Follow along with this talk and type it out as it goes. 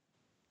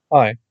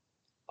Hi,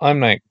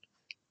 I'm Nate,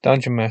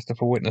 Dungeon Master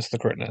for Witness the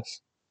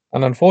Critness,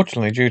 and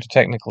unfortunately, due to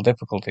technical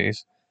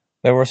difficulties,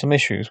 there were some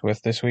issues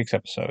with this week's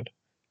episode.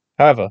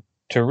 However,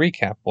 to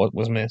recap what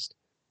was missed,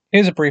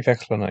 here's a brief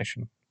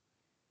explanation.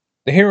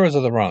 The heroes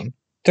of the run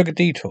took a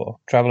detour,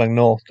 traveling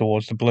north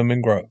towards the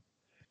Blooming Grove.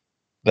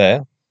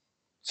 There,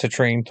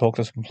 Citrine talked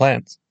to some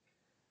plants,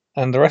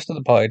 and the rest of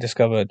the party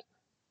discovered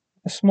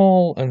a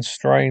small and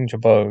strange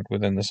abode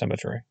within the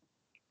cemetery.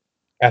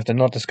 After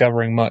not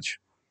discovering much,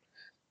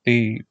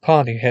 the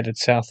party headed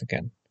south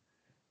again,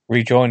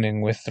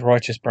 rejoining with the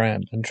Righteous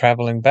Brand and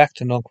traveling back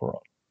to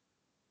Novgorod.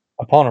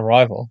 Upon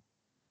arrival,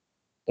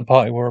 the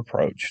party were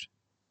approached,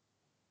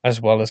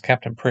 as well as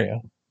Captain Priya,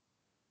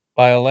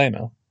 by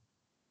Elena,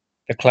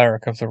 the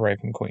cleric of the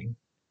Raven Queen.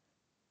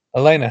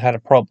 Elena had a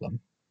problem.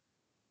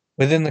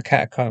 Within the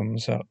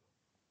catacombs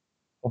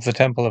of the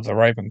Temple of the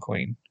Raven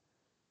Queen,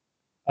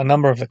 a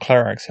number of the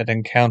clerics had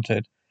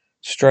encountered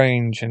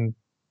strange and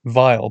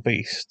vile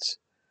beasts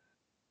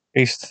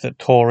that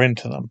tore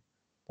into them,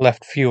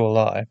 left few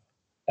alive,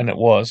 and it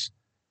was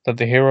that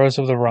the heroes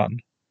of the run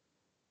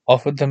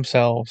offered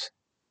themselves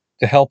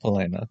to help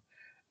Elena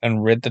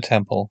and rid the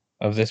temple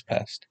of this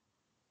pest.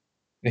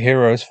 The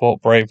heroes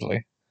fought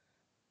bravely,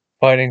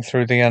 fighting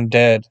through the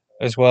undead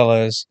as well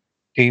as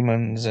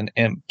demons and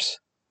imps,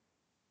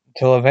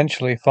 until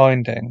eventually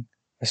finding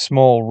a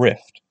small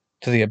rift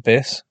to the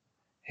abyss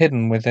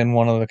hidden within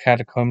one of the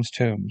catacombs'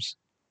 tombs.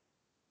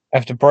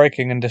 After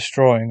breaking and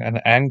destroying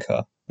an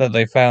anchor that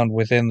they found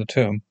within the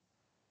tomb,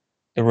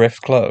 the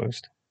rift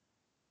closed,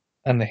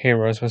 and the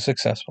heroes were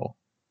successful.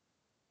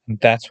 And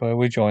that's where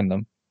we join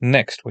them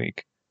next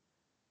week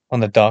on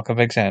the Dark of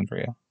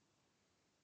Exandria.